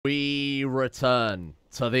We return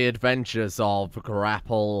to the adventures of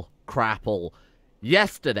Grapple Krap.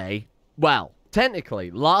 Yesterday, well, technically,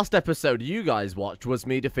 last episode you guys watched was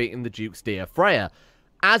me defeating the Duke's dear Freya,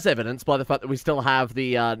 as evidenced by the fact that we still have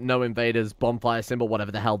the no invaders bonfire symbol,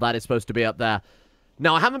 whatever the hell that is supposed to be up there.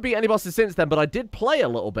 Now, I haven't beat any bosses since then, but I did play a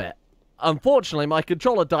little bit. Unfortunately, my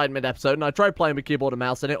controller died mid-episode, and I tried playing with keyboard and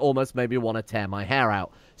mouse, and it almost made me want to tear my hair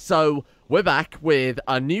out. So, we're back with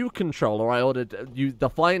a new controller. I ordered the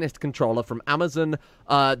finest controller from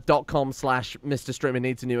Amazon.com/Mr. Streamer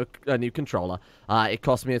needs a new controller. It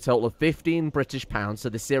cost me a total of £15 so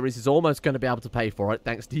this series is almost going to be able to pay for it,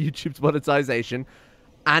 thanks to YouTube's monetization.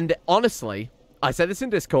 And honestly, I said this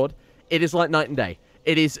in Discord, it is like night and day.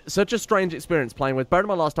 It is such a strange experience playing with. Bear in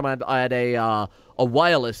mind, last time I had a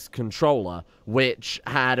wireless controller, which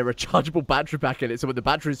had a rechargeable battery pack in it, so when the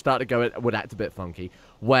batteries started to go, it would act a bit funky.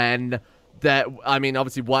 When I mean,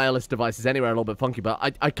 obviously, wireless devices anyway are a little bit funky, but I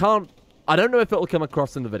don't know if it'll come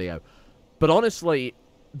across in the video. But honestly,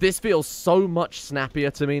 this feels so much snappier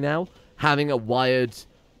to me now, having a wired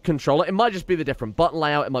controller. It might just be the different button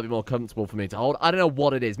layout. It might be more comfortable for me to hold. I don't know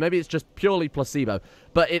what it is. Maybe it's just purely placebo.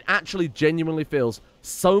 But it actually genuinely feels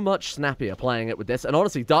so much snappier playing it with this. And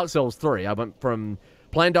honestly, Dark Souls 3, I went from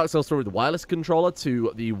playing Dark Souls 3 with the wireless controller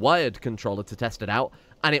to the wired controller to test it out.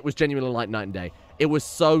 And it was genuinely like night and day. It was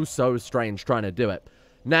so strange trying to do it.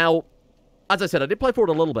 Now, as I said, I did play for it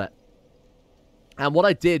a little bit. And what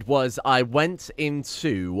I did was I went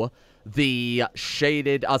into the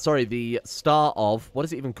the start of, what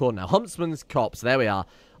is it even called now? Huntsman's Copse, there we are.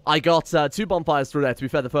 I got 2 bonfires through there. To be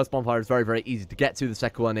fair, the first bonfire is very easy to get to. The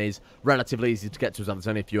second one is relatively easy to get to, as there's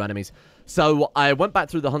only a few enemies. So I went back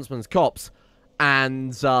through the Huntsman's Copse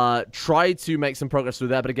and tried to make some progress through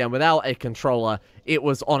there, but again, without a controller, it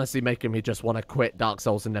was honestly making me just want to quit Dark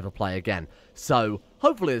Souls and never play again. So,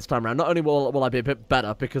 hopefully this time around, not only will I be a bit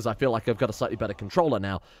better, because I feel like I've got a slightly better controller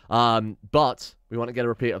now, but we want to get a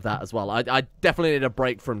repeat of that as well. I definitely need a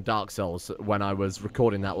break from Dark Souls when I was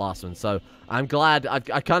recording that last one, so I'm glad. I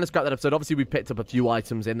kind of scrapped that episode. Obviously, we picked up a few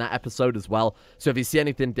items in that episode as well, so if you see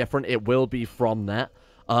anything different, it will be from that.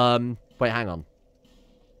 Wait, hang on.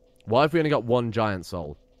 Why have we only got 1 giant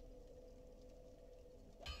soul?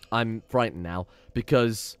 I'm frightened now,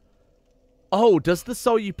 because... Oh, does the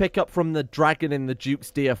soul you pick up from the dragon in the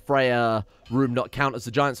Duke's dear Freya room not count as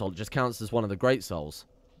a giant soul? It just counts as one of the great souls.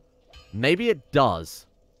 Maybe it does.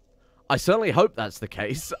 I certainly hope that's the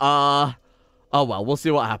case. Oh, well, we'll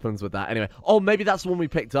see what happens with that. Anyway, oh, maybe that's the one we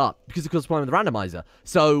picked up, because of course we're playing with the randomizer.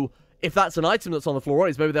 So... if that's an item that's on the floor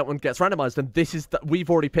already, maybe that one gets randomized, and this is we've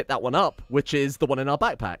already picked that one up, which is the one in our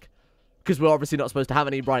backpack. Because we're obviously not supposed to have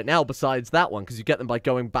any right now besides that one, because you get them by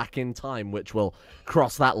going back in time, which will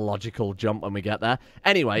cross that logical jump when we get there.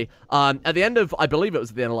 Anyway, at the end of, I believe it was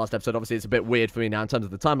at the end of last episode, obviously it's a bit weird for me now in terms of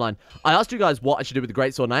the timeline, I asked you guys what I should do with the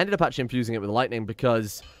greatsword, and I ended up actually infusing it with lightning,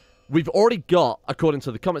 because we've already got, according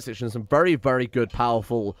to the comment section, some very good,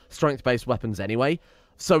 powerful, strength-based weapons anyway.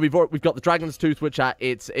 So we've got the Dragon's Tooth, which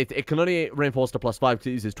it can only reinforce to +5 because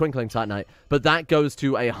it uses Twinkling Titanite, but that goes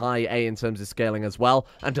to a high A in terms of scaling as well,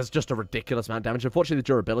 and does just a ridiculous amount of damage. Unfortunately, the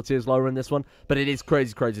durability is lower in this one, but it is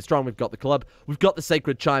crazy strong. We've got the club. We've got the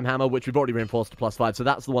Sacred Chime Hammer, which we've already reinforced to +5, so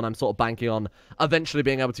that's the one I'm sort of banking on eventually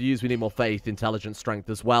being able to use. We need more faith, intelligence, strength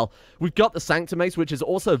as well. We've got the Sanctum Mace, which is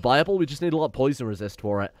also viable. We just need a lot of poison resist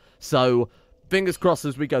for it. So... fingers crossed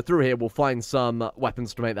as we go through here, we'll find some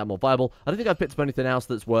weapons to make that more viable. I don't think I've picked up anything else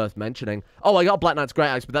that's worth mentioning. Oh, I got Black Knight's Great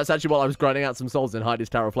Axe, but that's actually while I was grinding out some souls in Heidi's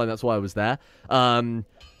Tower of Flame. That's why I was there.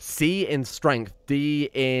 C in Strength, D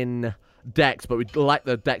in Dex, but we like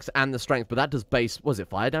the Dex and the Strength, but that does base... was it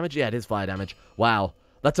fire damage? Yeah, it is fire damage. Wow.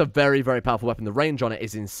 That's a very powerful weapon. The range on it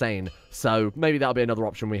is insane. So maybe that'll be another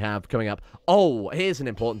option we have coming up. Oh, here's an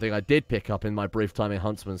important thing I did pick up in my brief time in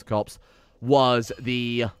Huntsman's Copse, was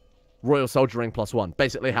the... Royal Soldier Ring +1.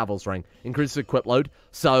 Basically, Havel's Ring. Increases equip load.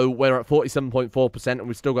 So, we're at 47.4%, and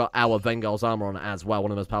we've still got our Vengal's armor on it as well. One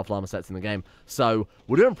of the most powerful armor sets in the game. So,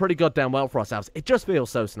 we're doing pretty goddamn well for ourselves. It just feels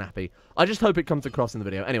so snappy. I just hope it comes across in the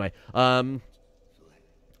video. Anyway, I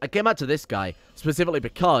came out to this guy specifically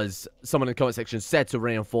because someone in the comment section said to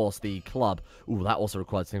reinforce the club. Ooh, that also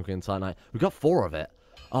requires Twinkling Titanite. We've got 4 of it.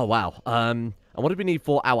 Oh, wow. And what do we need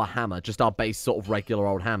for our hammer? Just our base sort of regular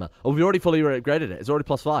old hammer. Oh, we already fully upgraded it. It's already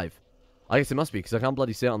 +5. I guess it must be, because I can't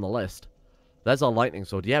bloody see it on the list. There's our lightning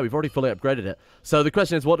sword. Yeah, we've already fully upgraded it. So the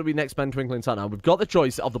question is, what do we next spend Twinkling Titanite? We've got the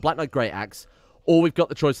choice of the Black Knight Great Axe, or we've got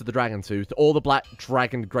the choice of the Dragon Tooth, or the Black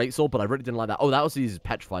Dragon Greatsword, but I really didn't like that. Oh, that also uses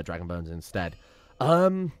Petrified Dragon Bones instead.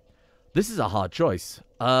 This is a hard choice.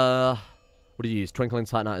 What do you use? Twinkling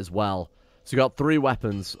Titanite as well. So you got 3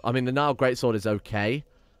 weapons. I mean, the Nile Greatsword is okay.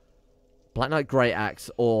 Black Knight Great Axe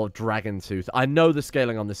or Dragon Tooth. I know the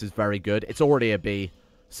scaling on this is very good. It's already a B,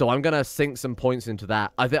 so I'm going to sink some points into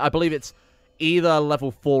that. I believe it's either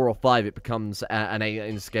level 4 or 5, it becomes an 8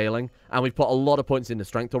 in scaling. And we've put a lot of points into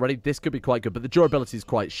strength already. This could be quite good, but the durability is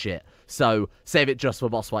quite shit. So save it just for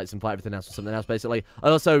boss fights and fight everything else with something else, basically. I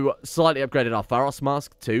also slightly upgraded our Pharos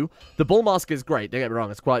mask, too. The bull mask is great, don't get me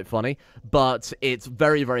wrong, it's quite funny. But it's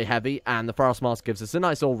very, very heavy, and the Pharos mask gives us a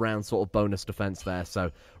nice all-round sort of bonus defense there.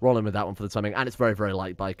 So rolling with that one for the timing, and it's very, very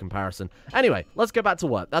light by comparison. Anyway, let's get back to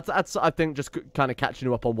work. That's I think, just kind of catching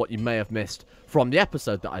you up on what you may have missed from the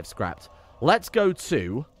episode that I've scrapped. Let's go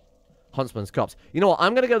to Huntsman's Copse. You know what?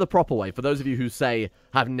 I'm going to go the proper way for those of you who say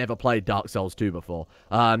have never played Dark Souls 2 before.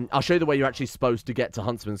 I'll show you the way you're actually supposed to get to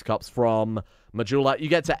Huntsman's Copse from Majula. You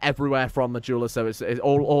get to everywhere from Majula, so it's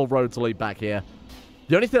all roads lead back here.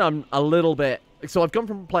 The only thing I'm a little bit... So I've gone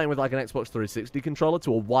from playing with like an Xbox 360 controller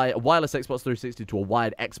to a wireless Xbox 360 to a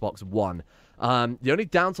wired Xbox One. The only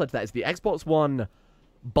downside to that is the Xbox One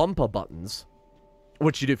bumper buttons,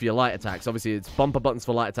 which you do for your light attacks. Obviously, it's bumper buttons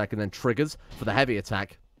for light attack and then triggers for the heavy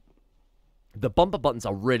attack. The bumper buttons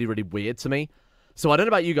are really, really weird to me. So I don't know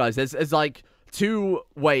about you guys. There's like 2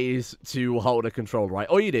 ways to hold a controller, right?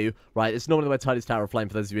 All you do, right, it's normally where Tidy's Tower of Flame,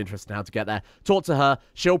 for those of you interested in how to get there. Talk to her.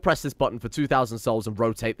 She'll press this button for 2,000 souls and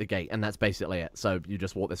rotate the gate, and that's basically it. So you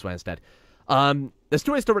just walk this way instead. There's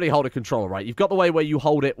 2 ways to really hold a controller, right? You've got the way where you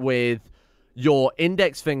hold it with your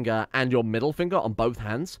index finger and your middle finger on both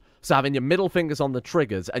hands. So having your middle fingers on the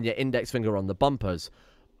triggers and your index finger on the bumpers.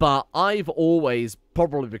 But I've always,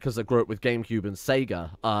 probably because I grew up with GameCube and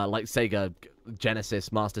Sega, like Sega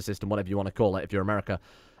Genesis, Master System, whatever you want to call it if you're America,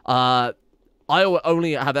 I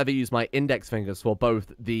only have ever used my index fingers for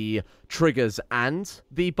both the triggers and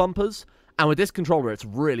the bumpers. And with this controller, it's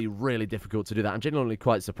really, really difficult to do that. I'm genuinely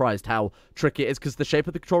quite surprised how tricky it is, because the shape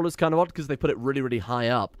of the controller is kind of odd, because they put it really, really high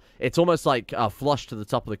up. It's almost like flush to the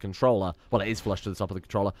top of the controller. Well, it is flush to the top of the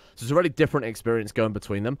controller. So it's a really different experience going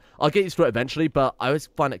between them. I'll get used to it eventually, but I always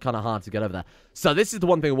find it kind of hard to get over there. So this is the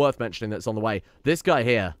one thing worth mentioning that's on the way. This guy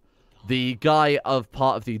here, the guy of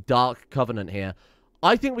part of the Dark Covenant here,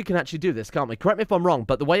 I think we can actually do this, can't we? Correct me if I'm wrong,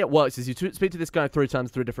 but the way it works is you speak to this guy 3 times,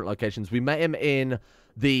 3 different locations. We met him in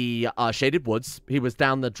the Shaded Woods. He was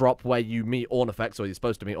down the drop where you meet Ornifex, or you're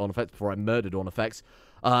supposed to meet Ornifex before I murdered Ornifex.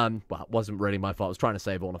 Well, it wasn't really my fault. I was trying to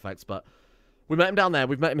save Ornifex, but we met him down there.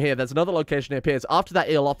 We've met him here. There's another location he appears. After that,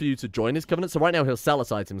 he'll offer you to join his Covenant. So right now, he'll sell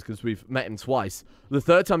us items because we've met him twice. The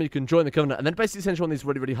 3rd time, you can join the Covenant, and then basically send you on these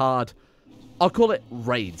really, really hard... I'll call it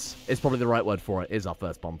raids, is probably the right word for it. Is our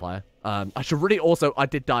first bonfire. I should really also... I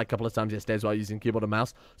did die a couple of times yesterday as well using keyboard and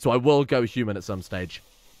mouse, so I will go human at some stage.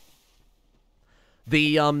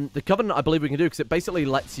 The Covenant, I believe we can do, because it basically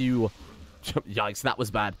lets you... Yikes, that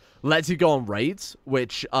was bad. Lets you go on raids,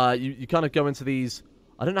 which you kind of go into these...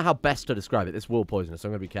 I don't know how best to describe it. This will poison us, so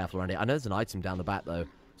I'm going to be careful around it. I know there's an item down the back, though,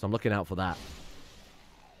 so I'm looking out for that.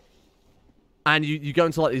 And you go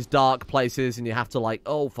into, like, these dark places, and you have to, like...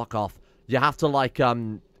 Oh, fuck off. You have to, like,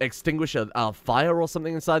 extinguish a fire or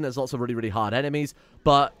something inside, and there's lots of really, really hard enemies.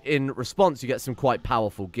 But in response, you get some quite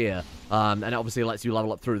powerful gear. And it obviously lets you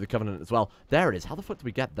level up through the Covenant as well. There it is. How the fuck do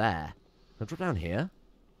we get there? Can I drop down here?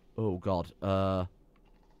 Oh, God. I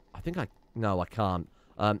think I... No, I can't.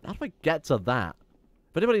 How do I get to that?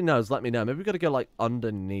 If anybody knows, let me know. Maybe we've got to go, like,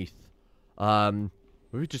 underneath. Maybe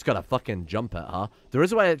we just got to fucking jump it, huh? There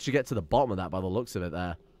is a way to actually get to the bottom of that by the looks of it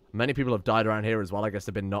there. Many people have died around here as well. I guess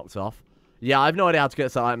they've been knocked off. Yeah, I have no idea how to get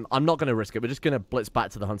it, so I'm not going to risk it. We're just going to blitz back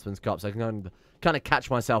to the Huntsman's Copse. I can kind of catch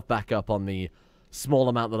myself back up on the small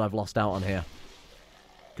amount that I've lost out on here.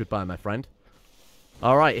 Goodbye, my friend.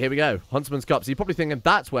 All right, here we go. Huntsman's Copse. You're probably thinking,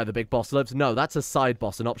 that's where the big boss lives. No, that's a side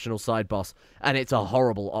boss, an optional side boss. And it's a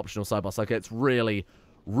horrible optional side boss. Like, it's really,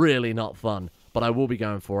 really not fun. But I will be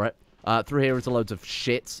going for it. Through here is loads of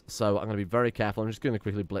shit, so I'm going to be very careful. I'm just going to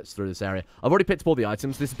quickly blitz through this area. I've already picked up all the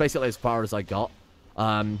items. This is basically as far as I got.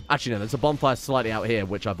 Actually, no, there's a bonfire slightly out here,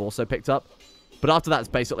 which I've also picked up. But after that, it's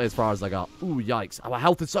basically as far as I got. Ooh, yikes. Our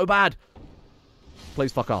health is so bad.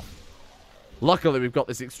 Please fuck off. Luckily, we've got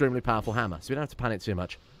this extremely powerful hammer, so we don't have to panic too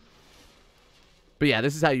much. But yeah,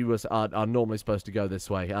 this is how you are normally supposed to go this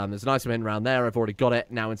way. There's an item in around there. I've already got it.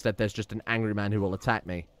 Now, instead, there's just an angry man who will attack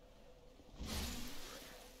me.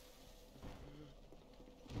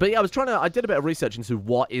 But yeah, I did a bit of research into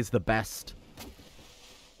what is the best...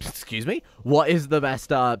 Excuse me? What is the best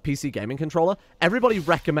PC gaming controller? Everybody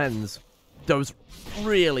recommends those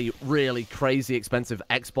really, really crazy expensive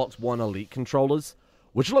Xbox One Elite controllers,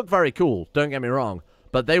 which look very cool, don't get me wrong.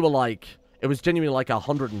 But they were like... It was genuinely like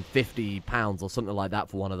 £150 or something like that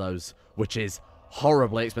for one of those, which is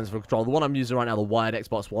horribly expensive for control. The one I'm using right now, the wired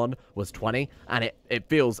Xbox One, was 20, and it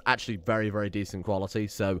feels actually very, very decent quality,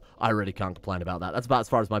 so I really can't complain about that. That's about as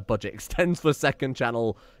far as my budget extends for second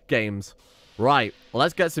channel games. Right, well,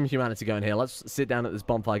 let's get some humanity going here. Let's sit down at this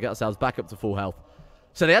bonfire, get ourselves back up to full health.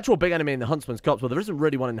 So the actual big enemy in the Huntsman's Copse, well, there isn't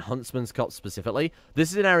really one in the Huntsman's Copse specifically.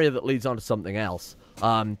 This is an area that leads on to something else.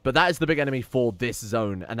 But that is the big enemy for this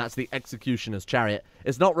zone, and that's the Executioner's Chariot.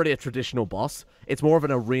 It's not really a traditional boss. It's more of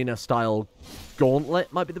an arena-style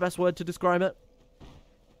gauntlet, might be the best word to describe it.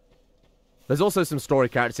 There's also some story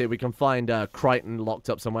characters here. We can find Crichton locked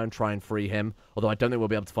up somewhere and try and free him, although I don't think we'll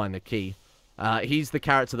be able to find the key. He's the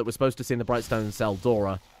character that we're supposed to see in the Brightstone Cell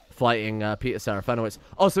Dora, fighting Peter Serafinowicz.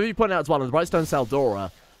 Oh, so you pointed out as well, in the Brightstone Cell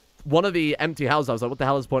Dora, one of the empty houses, I was like, what the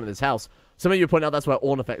hell is the point of this house? Some of you pointed out that's where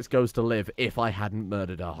Ornifex goes to live if I hadn't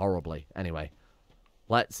murdered her horribly. Anyway,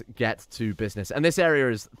 let's get to business. And this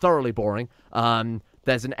area is thoroughly boring.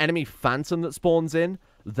 There's an enemy phantom that spawns in.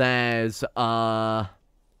 There's actually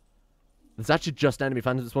just an enemy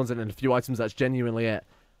phantom that spawns in and a few items. That's genuinely it.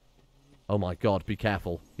 Oh my god, be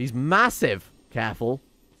careful. He's massive. Careful.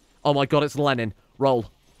 Oh my god, it's Lenin. Roll.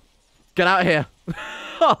 Get out of here.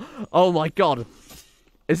 Oh my god.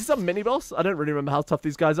 Is this a mini-boss? I don't really remember how tough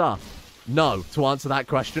these guys are. No, to answer that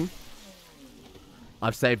question.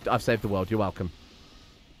 I've saved the world. You're welcome.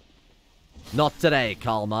 Not today,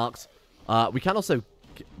 Karl Marx. We can also...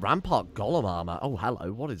 Rampart Golem armor. Oh,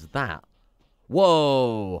 hello. What is that?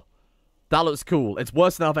 Whoa. That looks cool. It's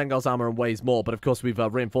worse than our Vengar's armor and weighs more, but of course we've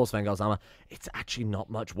reinforced Vengar's armor. It's actually not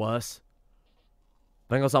much worse.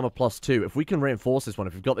 Vengar's armor +2. If we can reinforce this one,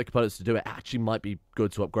 if we've got the components to do it, it actually might be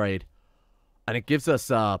good to upgrade. And it gives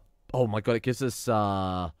us, oh my god, it gives us, is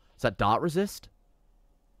that dart resist?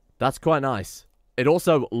 That's quite nice. It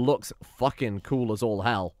also looks fucking cool as all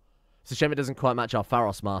hell. It's a shame it doesn't quite match our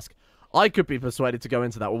Pharos mask. I could be persuaded to go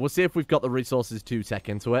into that. Well, we'll see if we've got the resources to tech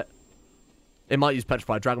into it. It might use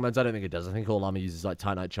petrified dragon bones. I don't think it does. I think all armor uses like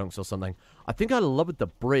titanite chunks or something. I think I lowered the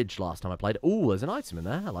bridge last time I played. Oh, there's an item in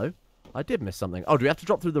there. Hello. I did miss something. Oh, do we have to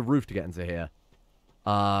drop through the roof to get into here?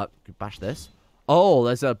 Bash this. Oh,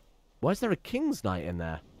 there's a... Why is there a King's Knight in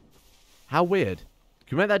there? How weird.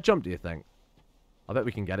 Can we make that jump, do you think? I bet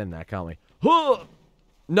we can get in there, can't we? Huh!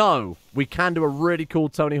 No! We can do a really cool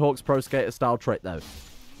Tony Hawk's Pro Skater style trick, though.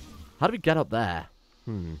 How do we get up there?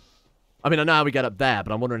 I mean, I know how we get up there,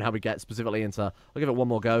 but I'm wondering how we get specifically into... I'll give it one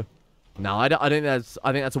more go. No, I think that's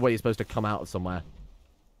a way you're supposed to come out of somewhere.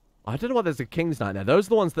 I don't know why there's a King's Knight there. Those are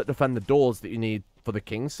the ones that defend the doors that you need for the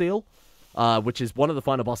King's Seal, which is one of the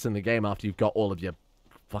final bosses in the game after you've got all of your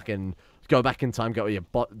fucking... Go back in time, get all your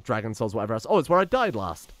Dragon Souls, whatever else. Oh, it's where I died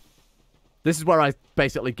last. This is where I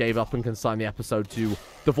basically gave up and consigned the episode to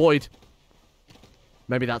the Void.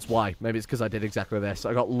 Maybe that's why. Maybe it's because I did exactly this.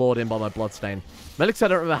 I got lured in by my bloodstain. Melix, I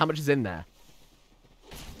don't remember how much is in there.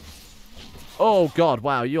 Oh, God.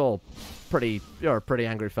 Wow, you're a pretty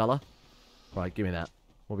angry fella. Right, give me that.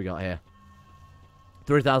 What we got here?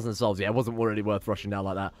 3,000 souls. Yeah, it wasn't really worth rushing down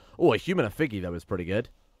like that. Oh, a human Figgy, though, is pretty good.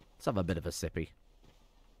 Let's have a bit of a sippy.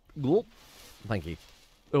 Thank you.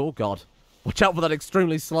 Oh, God. Watch out for that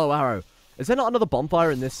extremely slow arrow. Is there not another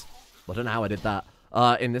bonfire in this? I don't know how I did that.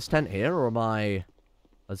 In this tent here, or am I...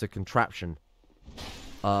 as a contraption?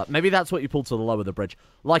 Maybe that's what you pull to lower the bridge.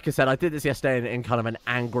 Like I said, I did this yesterday in kind of an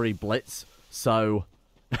angry blitz, so...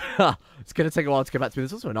 it's going to take a while to get back to me.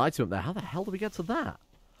 There's also an item up there. How the hell do we get to that?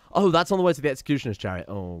 Oh, that's on the way to the Executioner's Chariot.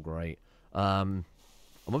 Oh, great. What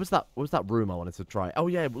was that room I wanted to try? Oh,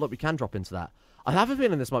 yeah, look, we can drop into that. I have a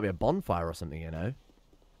feeling this might be a bonfire or something, you know?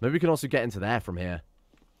 Maybe we can also get into there from here.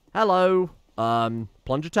 Hello.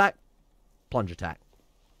 Plunge attack? Plunge attack.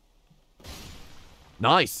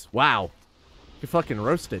 Nice. Wow. You're fucking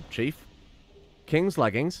roasted, Chief. King's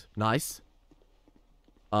leggings. Nice.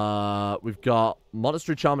 We've got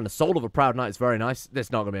Monastery Charm and a Soul of a Proud Knight. It's very nice. This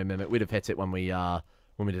is not going to be a mimic. We'd have hit it when we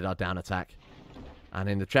did our down attack. And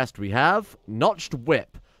in the chest we have Notched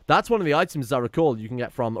Whip. That's one of the items, as I recall, you can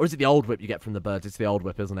get from... Or is it the old whip you get from the birds? It's the old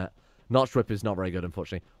whip, isn't it? Notched Whip is not very good,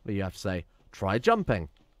 unfortunately. What do you have to say? Try jumping.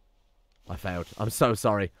 I failed. I'm so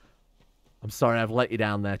sorry. I'm sorry I've let you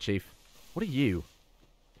down there, Chief. What are you?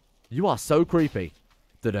 You are so creepy.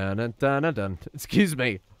 Dun-dun-dun-dun-dun. Excuse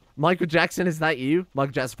me. Michael Jackson, is that you?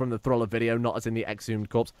 Michael Jackson from the Thriller video, not as in the exhumed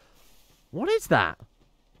corpse. What is that?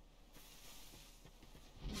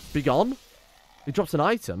 Be gone? He drops an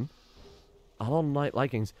item? Alon Night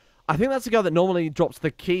Leggings. I think that's the guy that normally drops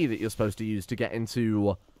the key that you're supposed to use to get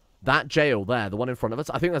into that jail there, the one in front of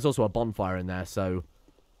us. I think there's also a bonfire in there, so...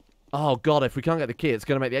 Oh, God, if we can't get the key, it's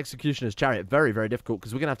going to make the Executioner's Chariot very, very difficult,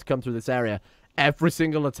 because we're going to have to come through this area every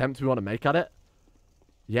single attempt we want to make at it.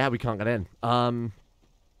 Yeah, we can't get in.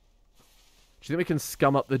 Do you think we can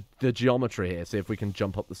scum up the geometry here? See if we can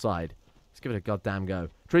jump up the side. Let's give it a goddamn go.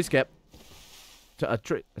 Tree skip.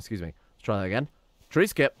 Excuse me. Let's try that again. Tree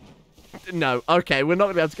skip. No. Okay, we're not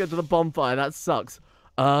going to be able to get to the bonfire. That sucks.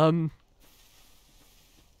 I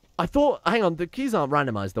thought... Hang on, the keys aren't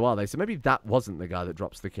randomized though, are they? So maybe that wasn't the guy that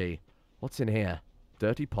drops the key. What's in here?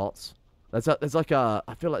 Dirty pots. There's like a...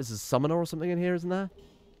 I feel like there's a summoner or something in here, isn't there?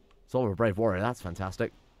 Soul of a Brave Warrior. That's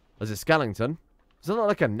fantastic. There's a skeleton. Is that not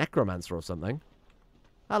like a necromancer or something?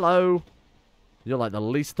 Hello. You're like the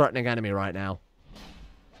least threatening enemy right now.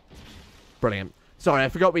 Brilliant. Sorry, I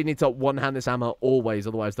forgot we need to one-hand this ammo always,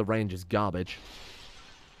 otherwise the range is garbage.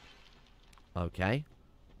 Okay.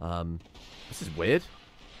 This is weird.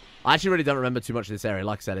 I actually really don't remember too much of this area.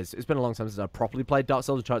 Like I said, it's been a long time since I properly played Dark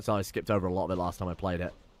Souls. I skipped over a lot of it last time I played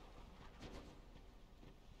it.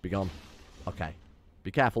 Be gone. Okay.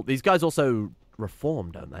 Be careful. These guys also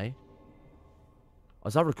reform, don't they?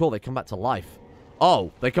 As I recall, they come back to life.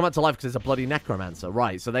 Oh, they come back to life because there's a bloody necromancer.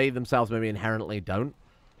 Right, so they themselves maybe inherently don't.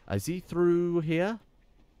 Is he through here?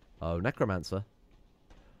 Oh, necromancer.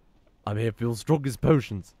 I'm here for your strongest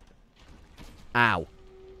potions. Ow.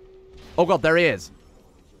 Oh god, there he is.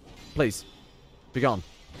 Please. Be gone.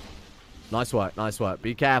 Nice work, nice work.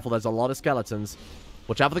 Be careful, there's a lot of skeletons.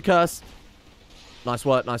 Watch out for the curse. Nice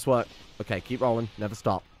work, nice work. Okay, keep rolling. Never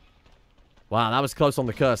stop. Wow, that was close on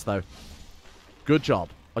the curse, though. Good job.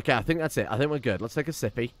 Okay, I think that's it. I think we're good. Let's take a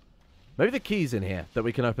sippy. Maybe the key's in here that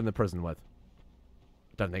we can open the prison with.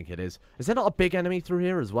 Don't think it is. Is there not a big enemy through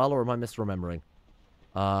here as well, or am I misremembering?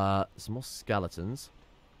 Some more skeletons.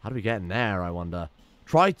 How do we get in there, I wonder?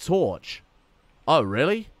 Try torch. Oh,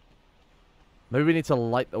 really? Maybe we need to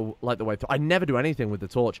light the way through. I never do anything with the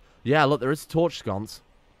torch. Yeah, look, there is a torch sconce.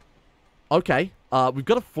 Okay. We've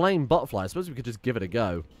got a flame butterfly. I suppose we could just give it a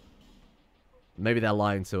go. Maybe they're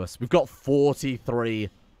lying to us. We've got 43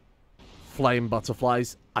 flame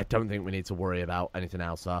butterflies. I don't think we need to worry about anything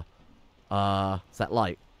else, is that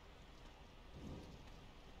light?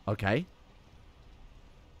 Okay.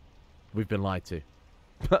 We've been lied to.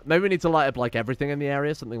 Maybe we need to light up, like, everything in the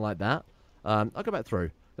area, something like that. I'll go back through.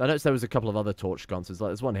 I noticed there was a couple of other torch sconces. Like,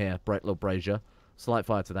 there's one here, little brazier. Slight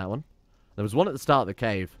fire to that one. There was one at the start of the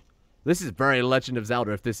cave. This is very Legend of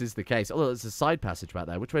Zelda, if this is the case. Oh, there's a side passage back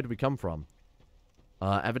there. Which way did we come from?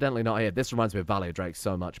 Evidently not here. This reminds me of Valley of Drakes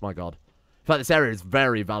so much. My god. In fact, this area is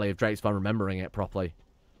very Valley of Drakes if I'm remembering it properly.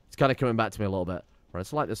 It's kind of coming back to me a little bit. Right,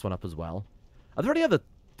 let's light this one up as well. Are there any other...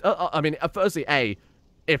 I mean, firstly,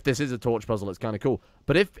 if this is a torch puzzle, it's kind of cool.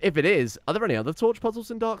 But if it is, are there any other torch puzzles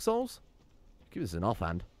in Dark Souls? Give this an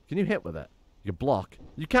offhand. Can you hit with it? You can block.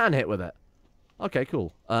 You can hit with it. Okay,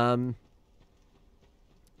 cool. I'm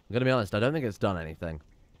going to be honest, I don't think it's done anything.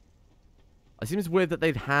 It seems weird that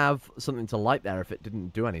they'd have something to light there if it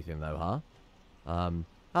didn't do anything, though, huh?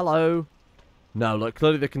 Hello? No, look,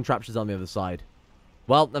 clearly the contraption's on the other side.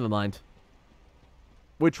 Well, never mind.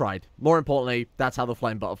 We tried. More importantly, that's how the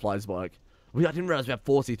flame butterflies work. I didn't realize we had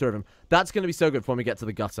 43 of them. That's going to be so good for when we get to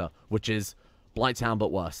the gutter, which is Blighttown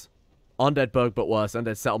but worse. Undead Burg but worse.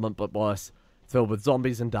 Undead Settlement but worse. Filled with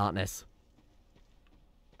zombies and darkness.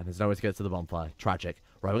 And there's no way to get to the bonfire. Tragic.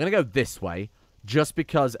 Right, we're going to go this way. Just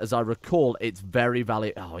because, as I recall, it's very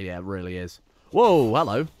Valley... Oh, yeah, it really is. Whoa,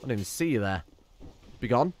 hello. I didn't even see you there. Be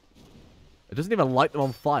gone. It doesn't even light them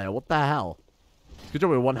on fire. What the hell? Good job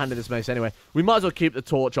we were one-handed this mace anyway. We might as well keep the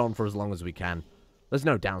torch on for as long as we can. There's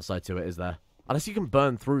no downside to it, is there? Unless you can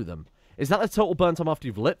burn through them. Is that the total burn time after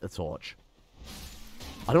you've lit the torch?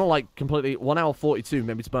 I don't know, like, completely... 1 hour 42,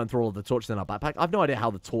 maybe to burn through all of the torches in our backpack. I have no idea how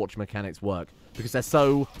the torch mechanics work. Because they're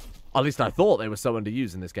so... At least I thought they were so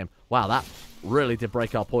underused in this game. Wow, that really did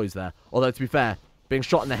break our poise there. Although, to be fair, being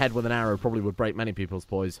shot in the head with an arrow probably would break many people's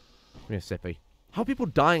poise. Give me a sippy. How are people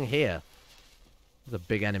dying here? There's a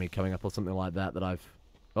big enemy coming up or something like that that I've...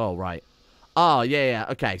 Oh, right. Oh, yeah.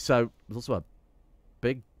 Okay, so there's also a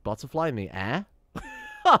big butterfly in the air.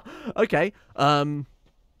 Okay. So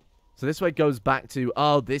this way goes back to...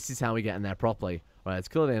 Oh, this is how we get in there properly. Right, there's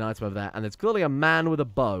clearly an item over there. And there's clearly a man with a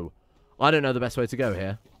bow. I don't know the best way to go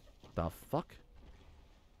here. The fuck?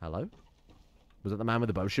 Hello? Was it the man with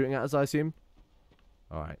the bow shooting at us, I assume?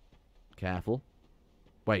 Alright. Careful.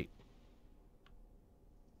 Wait.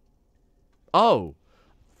 Oh!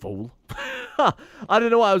 Fool. I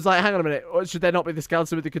don't know why I was like, hang on a minute. Should there not be the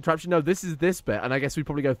skeleton with the contraption? No, this is this bit. And I guess we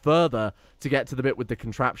probably go further to get to the bit with the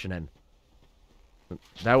contraption in.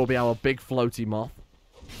 There will be our big floaty moth.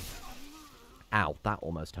 Ow, that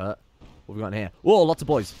almost hurt. What have we got in here? Whoa, lots of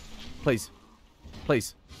boys. Please.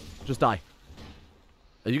 Please. Just die.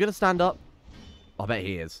 Are you going to stand up? I bet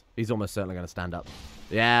he is. He's almost certainly going to stand up.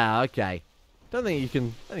 Yeah, okay. Don't think you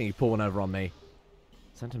can pull one over on me.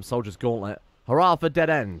 Sent him Soldier's Gauntlet. Hurrah for dead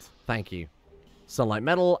end. Thank you. Sunlight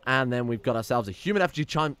metal, and then we've got ourselves a human effigy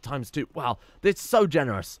times 2. Wow, it's so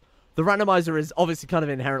generous. The randomizer is obviously kind of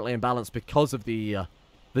inherently imbalanced because of the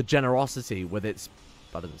generosity with its...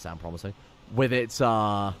 That doesn't sound promising. With its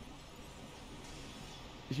human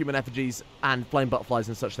effigies and flame butterflies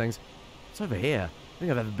and such things. It's over here. I don't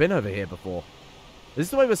think I've ever been over here before. Is this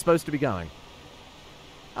the way we're supposed to be going?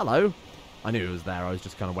 Hello. I knew he was there. I was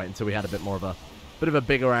just kind of waiting until we had a bit more of a... bit of a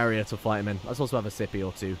bigger area to fight him in. Let's also have a sippy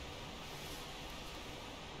or two.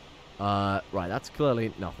 Right, that's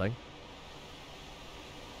clearly nothing.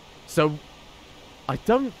 So, I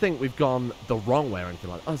don't think we've gone the wrong way or anything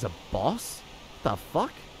like that. Oh, there's a boss? What the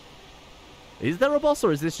fuck? Is there a boss,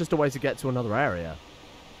 or is this just a way to get to another area?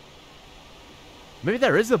 Maybe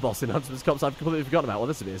there is a boss in Huntsman's Copse I've completely forgotten about. Well,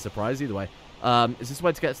 this would be a surprise either way. Is this a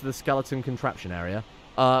way to get to the skeleton contraption area?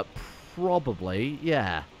 Probably,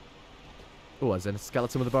 yeah. Oh, there's a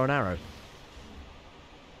skeleton with a bow and arrow.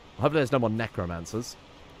 Hopefully there's no more necromancers.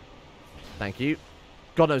 Thank you.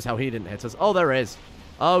 God knows how he didn't hit us. Oh, there is.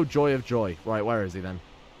 Oh, joy of joy. Right, where is he then?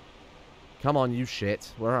 Come on, you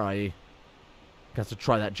shit. Where are you? Have to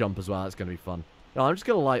try that jump as well. That's going to be fun. No, I'm just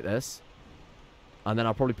going to light this. And then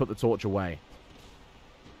I'll probably put the torch away.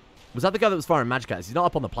 Was that the guy that was firing magic at us? He's not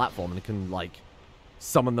up on the platform and he can, like,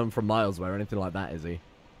 summon them from miles away or anything like that, is he?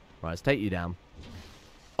 Right, let's take you down.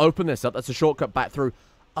 Open this up. That's a shortcut back through.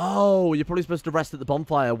 Oh, you're probably supposed to rest at the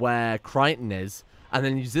bonfire where Crichton is. And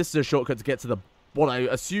then use this as a shortcut to get to the... what I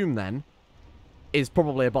assume, then, is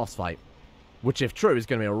probably a boss fight. Which, if true, is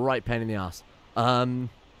going to be a right pain in the ass.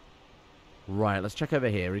 Right, let's check over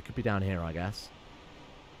here. He could be down here, I guess.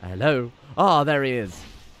 Hello? Ah, there he is.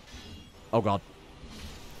 Oh, God.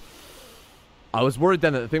 I was worried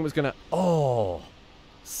then that the thing was going to... Oh!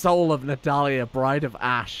 Soul of Natalia, Bride of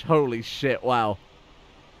Ash. Holy shit, wow.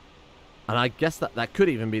 And I guess that could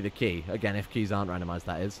even be the key. Again, if keys aren't randomized,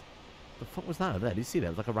 that is. The fuck was that over there? Did you see that? It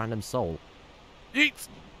was like a random soul. Yeet!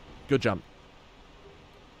 Good jump.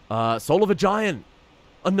 Soul of a giant.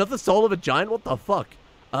 Another soul of a giant? What the fuck?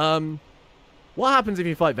 What happens if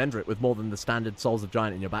you fight Vendrick with more than the standard souls of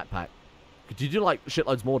giant in your backpack? Could you do, like,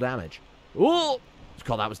 shitloads more damage? Oh!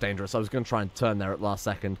 God, that was dangerous. I was going to try and turn there at last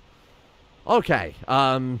second. Okay.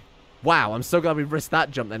 Wow, I'm so glad we risked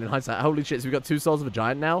that jump then in hindsight. Holy shit, so we've got 2 souls of a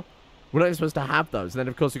giant now? We're not even supposed to have those. And then,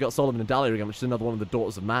 of course, we've got Soul of Nadalia again, which is another one of the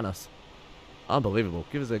Daughters of Manus. Unbelievable.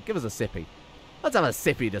 Give us a sippy. Let's have a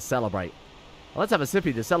sippy to celebrate. Let's have a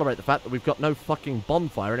sippy to celebrate the fact that we've got no fucking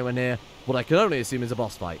bonfire anywhere near what I can only assume is a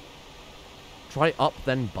boss fight. Try up,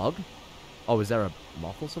 then bug? Oh, is there a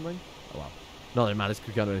moth or something? Oh, well. Not that it matters,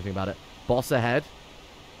 can't do anything about it. Boss ahead.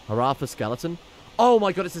 Hurrah for skeleton. Oh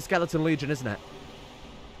my god, it's a skeleton legion, isn't it?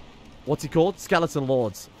 What's he called? Skeleton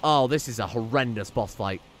Lords. Oh, this is a horrendous boss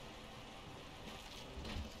fight.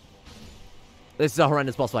 This is a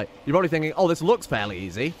horrendous boss fight. You're probably thinking, oh, this looks fairly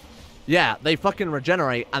easy. Yeah, they fucking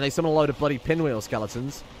regenerate, and they summon a load of bloody pinwheel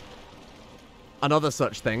skeletons. And other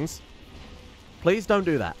such things. Please don't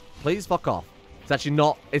do that. Please fuck off. It's actually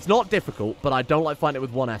not... It's not difficult, but I don't like fighting it with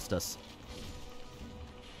one Estus.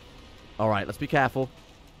 Alright, let's be careful.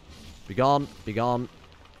 Be gone. Be gone.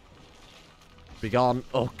 Be gone.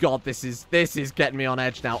 Oh, God, this is getting me on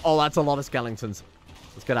edge now. Oh, that's a lot of skeletons.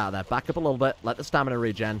 Let's get out of there. Back up a little bit. Let the stamina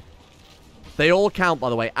regen. They all count, by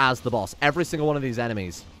the way, as the boss. Every single one of these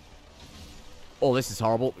enemies. Oh, this is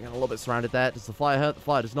horrible. We're getting a little bit surrounded there. Does the fire hurt? The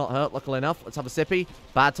fire does not hurt, luckily enough. Let's have a sippy.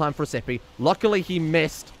 Bad time for a sippy. Luckily, he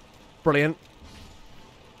missed. Brilliant.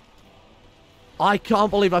 I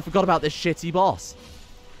can't believe I forgot about this shitty boss.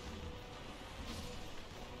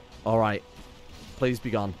 Alright. Please be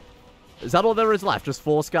gone. Is that all there is left? Just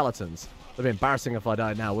 4 skeletons? It'd be embarrassing if I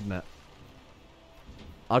died now, wouldn't it?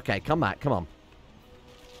 Okay, come back. Come on.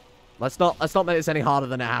 Let's not make this any harder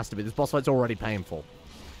than it has to be. This boss fight's already painful.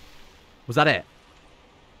 Was that it?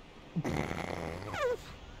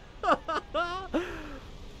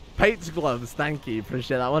 Paint gloves, thank you.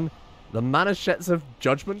 Appreciate that one. The Manishets of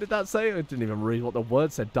Judgment, did that say? I didn't even read what the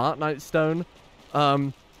word said. Dark Knight Stone.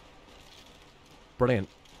 Brilliant.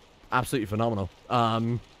 Absolutely phenomenal.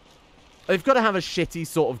 They've got to have a shitty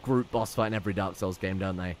sort of group boss fight in every Dark Souls game,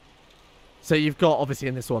 don't they? So you've got, obviously,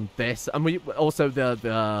 in this one, this. And we also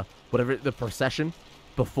the procession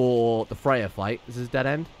before the Freya fight. This is dead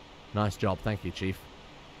end. Nice job. Thank you, Chief.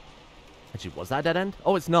 Actually, was that dead end?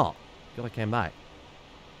 Oh, it's not. God, I came back.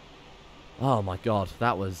 Oh, my God.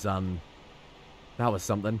 That was something.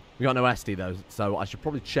 We got no SD, though, so I should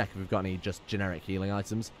probably check if we've got any just generic healing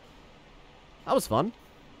items. That was fun.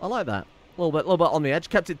 I like that. A little bit on the edge.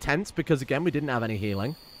 Kept it tense because, again, we didn't have any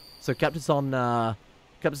healing. So kept us on our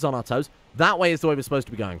toes. That way is the way we're supposed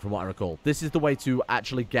to be going, from what I recall. This is the way to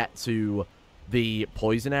actually get to the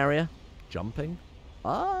poison area. Jumping?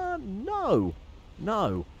 No.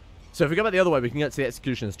 No. So if we go back the other way, we can get to the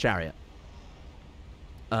Executioner's Chariot.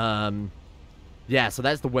 Yeah, so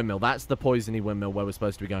that's the windmill. That's the poisony windmill where we're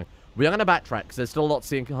supposed to be going. We are going to backtrack because there's still a lot to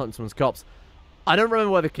see in Huntsman's Copse. I don't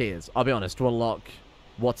remember where the key is, I'll be honest, to unlock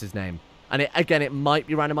what's his name. And again, it might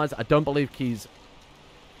be randomized. I don't believe keys...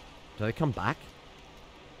 Do they come back?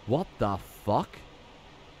 What the fuck?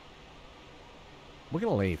 We're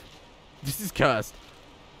going to leave. This is cursed.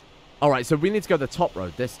 Alright, so we need to go the top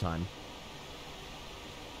road this time.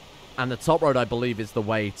 And the top road, I believe, is the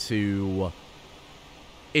way to...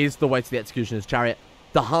 the Executioner's Chariot.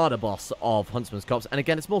 The harder boss of Huntsman's Copse. And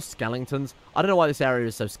again, it's more skeletons. I don't know why this area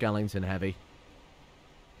is so skeleton heavy.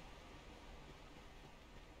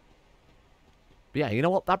 But yeah, you know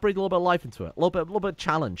what? That breathed a little bit of life into it. A little bit of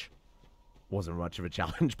challenge. Wasn't much of a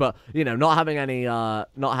challenge, but, you know, not having any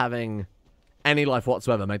life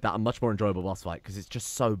whatsoever made that a much more enjoyable boss fight, because it's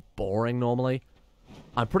just so boring normally.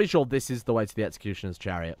 I'm pretty sure this is the way to the Executioner's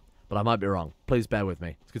Chariot, but I might be wrong. Please bear with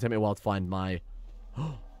me. It's going to take me a while to find my...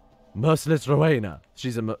 Merciless Rowena.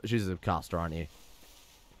 She's a caster, aren't you?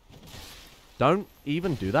 Don't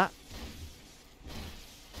even do that.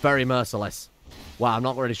 Very merciless. Wow, I'm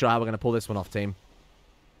not really sure how we're going to pull this one off, team.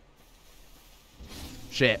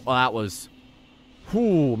 Shit. Well, that was...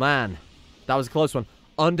 Whew, man. That was a close one.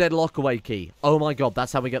 Undead lockaway key. Oh my god,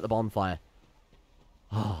 that's how we get the bonfire.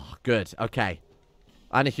 Oh, good. Okay.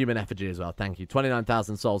 And a human effigy as well. Thank you.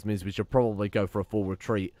 29,000 souls means we should probably go for a full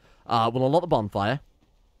retreat. We'll unlock the bonfire.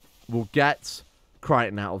 We'll get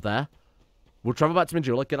Crichton out of there. We'll travel back to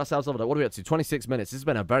Majula, get ourselves over there. What are we up to? 26 minutes. This has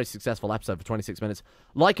been a very successful episode for 26 minutes.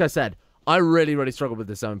 Like I said, I really, really struggled with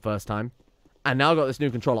this zone first time. And now I've got this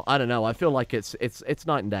new controller. I don't know. I feel like it's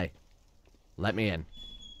night and day. Let me in.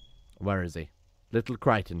 Where is he? Little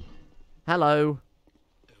Crichton. Hello.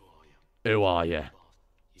 Who are you?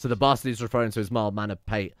 So the bastard he's referring to is mild-mannered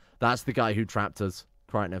Pate. That's the guy who trapped us.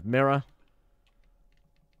 Crichton of Mirror.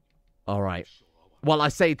 Alright. Well, I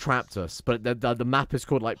say trapped us, but the map is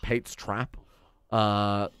called, like, Pate's Trap.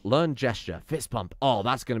 Learn Gesture. Fist Pump. Oh,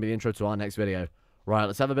 that's going to be the intro to our next video. Right,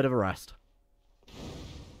 let's have a bit of a rest.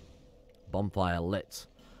 Bonfire lit.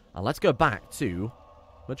 And let's go back to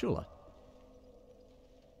Majula.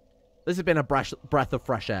 This has been a breath of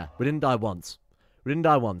fresh air. We didn't die once. We didn't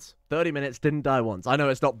die once. 30 minutes, didn't die once. I know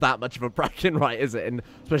it's not that much of a bragging right, is it? And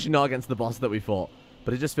especially not against the boss that we fought.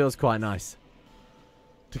 But it just feels quite nice.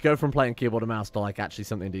 To go from playing keyboard and mouse to, like, actually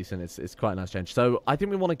something decent, it's quite a nice change. So, I think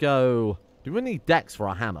we want to go... Do we need decks for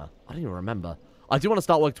our hammer? I don't even remember. I do want to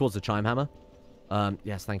start working towards the chime hammer.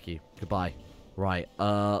 Yes, thank you. Goodbye. Right,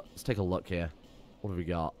 let's take a look here. What have we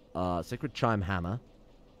got? Sacred Chime Hammer.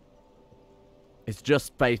 It's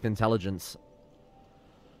just faith, intelligence.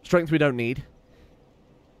 Strength we don't need.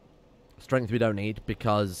 Strength we don't need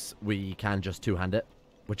because we can just two-hand it.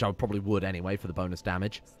 Which I probably would anyway for the bonus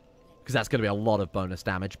damage. Because that's going to be a lot of bonus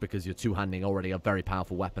damage because you're two-handing already a very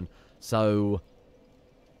powerful weapon. So,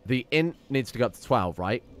 the int needs to go up to 12,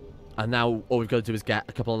 right? And now all we've got to do is get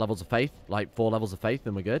a couple of levels of faith. Like 4 levels of faith,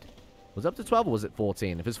 and we're good. Was it up to 12 or was it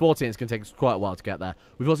 14? If it's 14, it's going to take us quite a while to get there.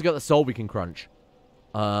 We've also got the soul we can crunch.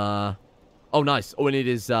 Oh, nice. All we need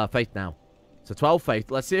is faith now. So 12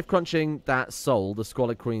 faith. Let's see if crunching that soul, the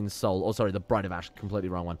Squalid Queen's soul. Oh, sorry, the Bride of Ash. Completely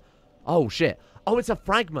wrong one. Oh, shit. Oh, it's a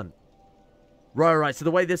fragment. Right. So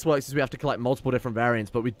the way this works is we have to collect multiple different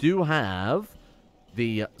variants. But we do have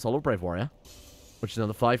the Soul of Brave Warrior, which is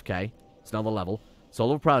another 5k. It's another level.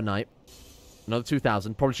 Soul of Proud Knight. Another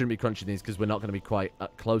 2,000. Probably shouldn't be crunching these because we're not going to be quite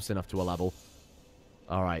close enough to a level.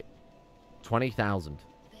 Alright. 20,000.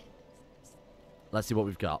 Let's see what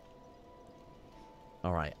we've got.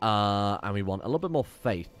 Alright. And we want a little bit more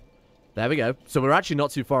faith. There we go. So we're actually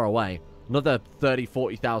not too far away. Another 30,000,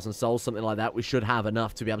 40,000 souls, something like that. We should have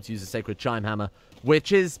enough to be able to use the Sacred Chime Hammer.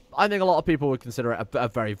 Which is, I think a lot of people would consider it a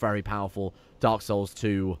very, very powerful Dark Souls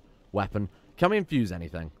 2 weapon. Can we infuse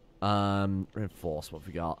anything? Reinforce. What have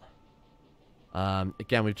we got?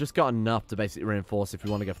 Again, we've just got enough to basically reinforce if we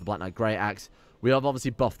want to go for the Black Knight Grey Axe. We have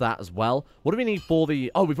obviously buffed that as well. What do we need for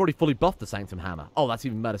the... Oh, we've already fully buffed the Sanctum Hammer. Oh, that's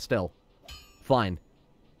even better still. Fine.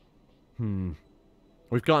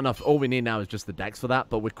 We've got enough. All we need now is just the dex for that,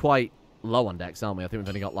 but we're quite low on dex, aren't we? I think we've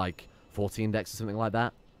only got like 14 dex or something like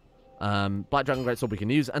that. Black Dragon Greatsword we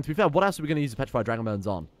can use. And to be fair, what else are we going to use the Petrified Dragon Bones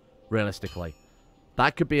on? Realistically.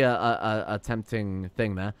 That could be a tempting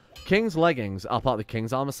thing there. King's Leggings are part of the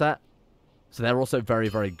King's Armor set. So they're also very,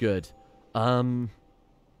 very good. I've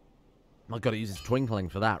got to use his Twinkling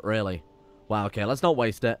for that, really. Wow, okay, let's not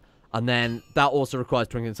waste it. And then that also requires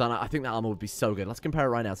Twinkling Sun. I think that armor would be so good. Let's compare it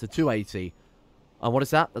right now. So 280. And what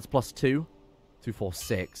is that? That's plus 2.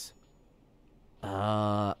 246.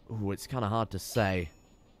 Ooh, it's kind of hard to say.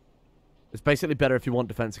 It's basically better if you want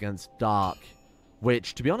defense against dark.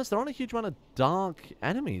 Which, to be honest, there aren't a huge amount of dark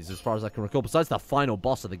enemies, as far as I can recall, besides the final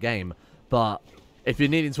boss of the game. But if you're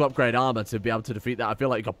needing to upgrade armor to be able to defeat that, I feel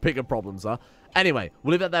like you've got bigger problems, huh? Anyway,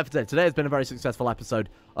 we'll leave it there for today. Today has been a very successful episode.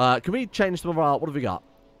 Can we change some of our... What have we got?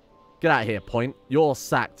 Get out of here, Point. You're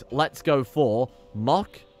sacked. Let's go for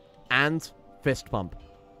Mock and Fist Pump.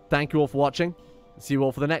 Thank you all for watching. See you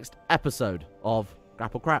all for the next episode of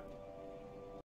Grapple Krap.